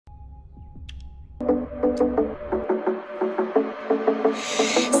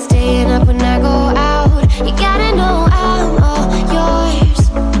Staying up when I go out, you gotta know I'm all yours.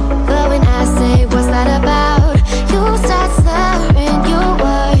 But when I say what's that about, you start slurring your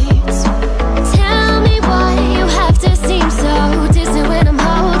words. Tell me why you have to seem so distant when I'm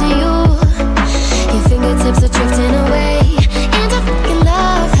holding you. Your fingertips are drifting away, and I fucking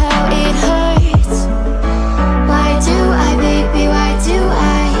love how it hurts. Why do I, baby, why do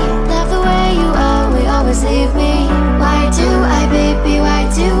I love the way you always leave me? Why do I, baby, why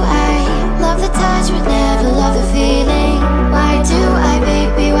do I love the touch but never love the feeling? Why do I,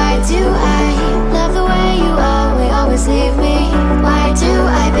 baby, why do I love the way you always leave me? Why do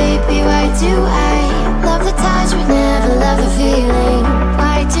I, baby, why do I love the touch but never love the feeling?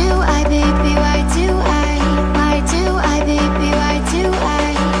 Why do I, baby, why do I? Why do I, baby, why do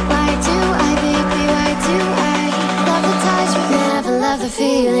I? Why do I, baby, why do I love the touch but never love the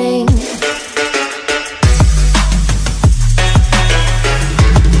feeling?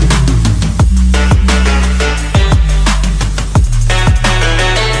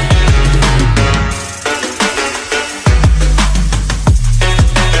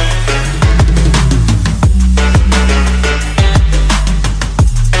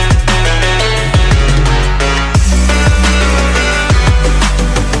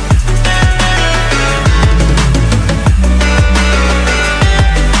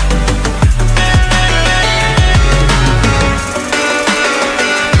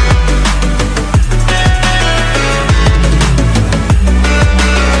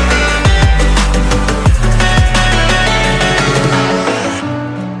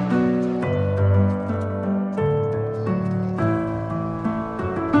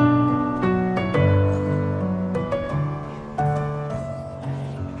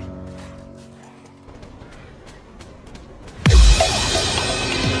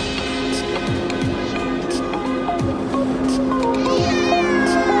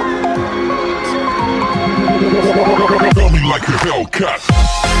 Like a Hellcat.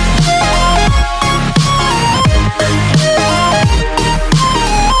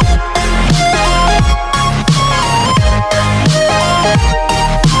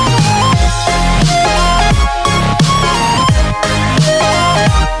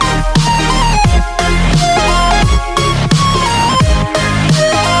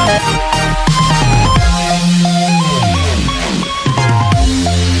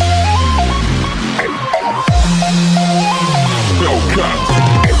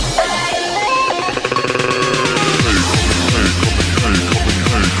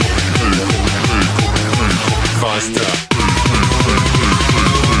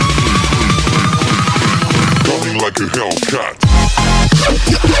 Like a Hellcat.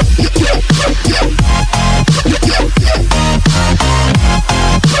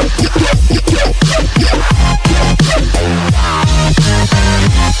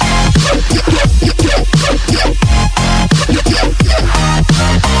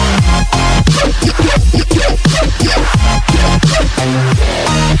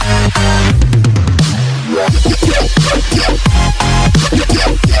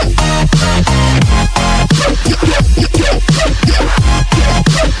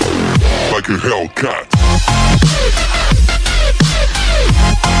 Like a Hellcat.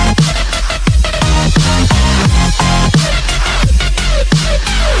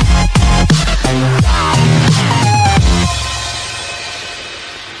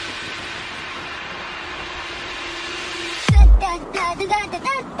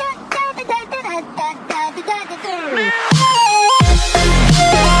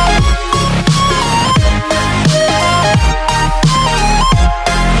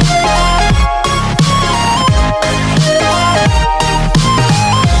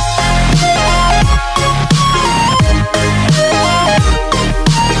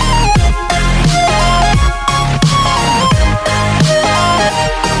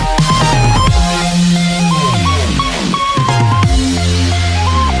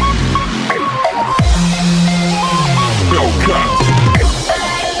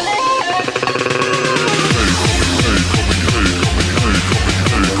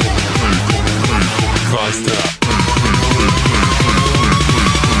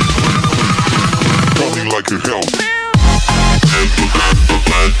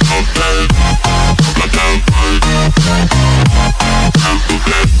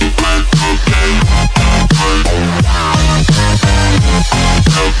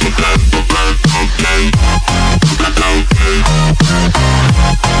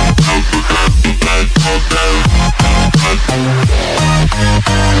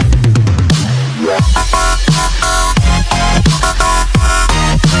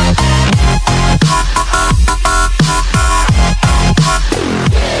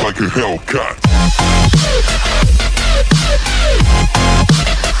 Hellcat.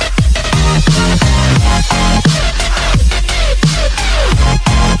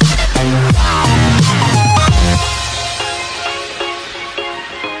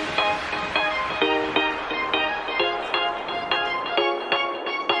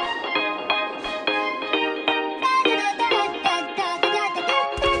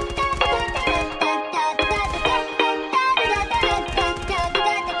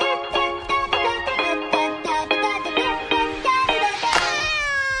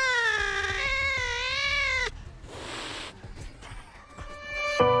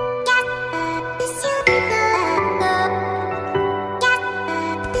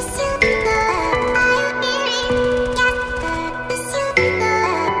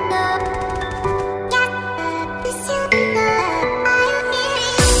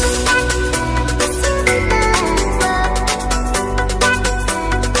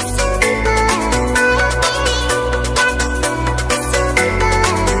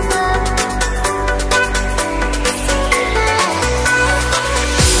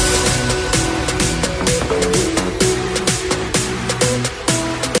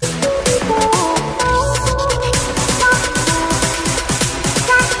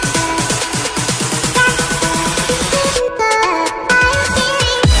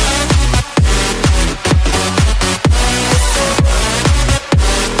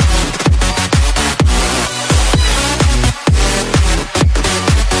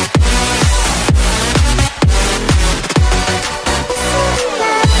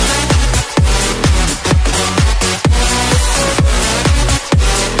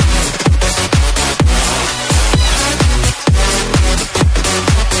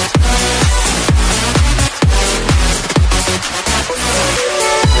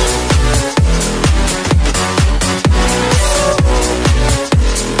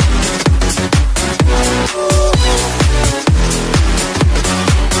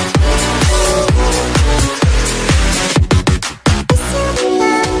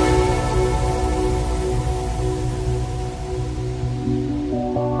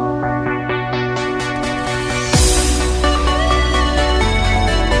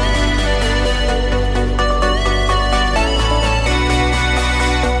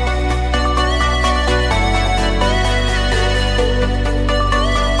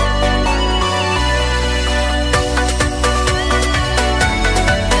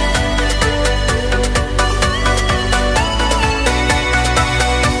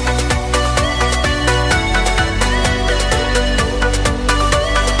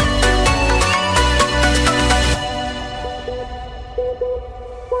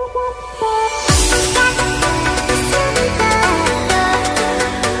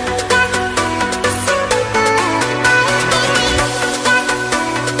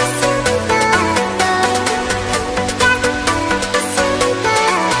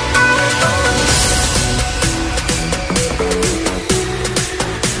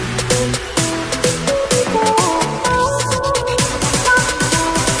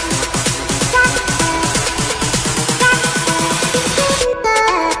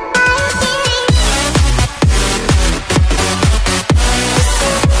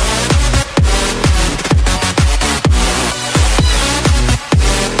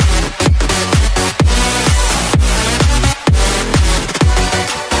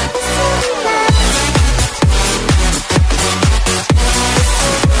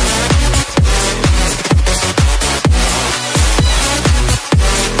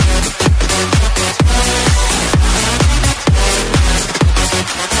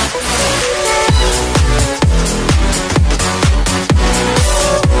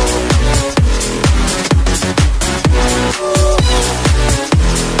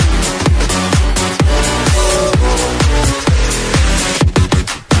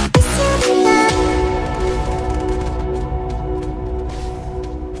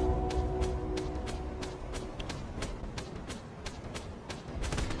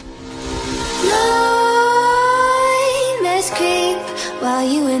 while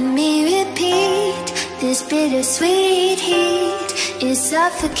you and me repeat. This bittersweet heat is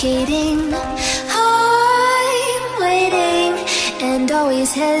suffocating. I'm waiting and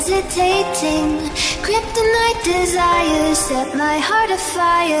always hesitating. Kryptonite desires set my heart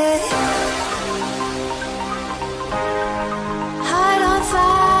afire. Heart on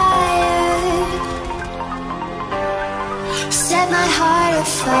fire. Set my heart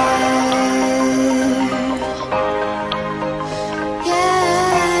afire.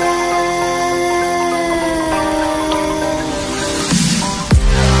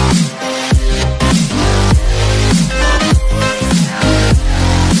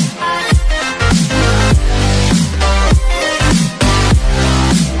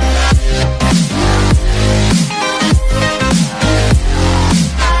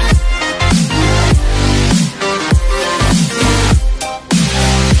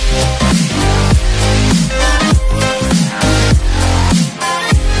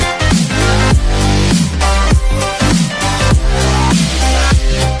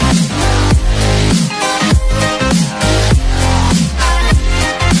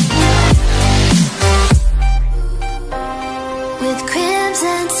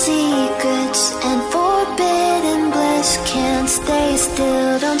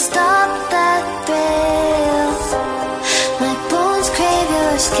 don't stop that thrill. My bones crave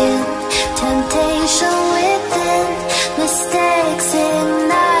your skin, temptation within, mistakes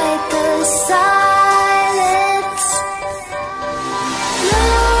ignite the silence.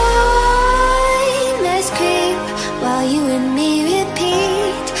 Nightmares creep while you and me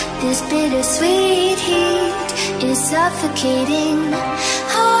repeat. This bittersweet heat is suffocating.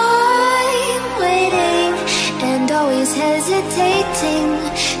 I'm waiting and always hesitating.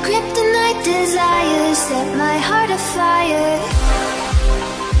 Kryptonite desires set my heart afire.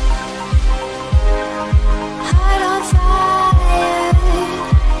 Heart on fire.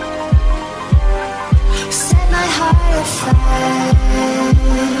 Set my heart afire.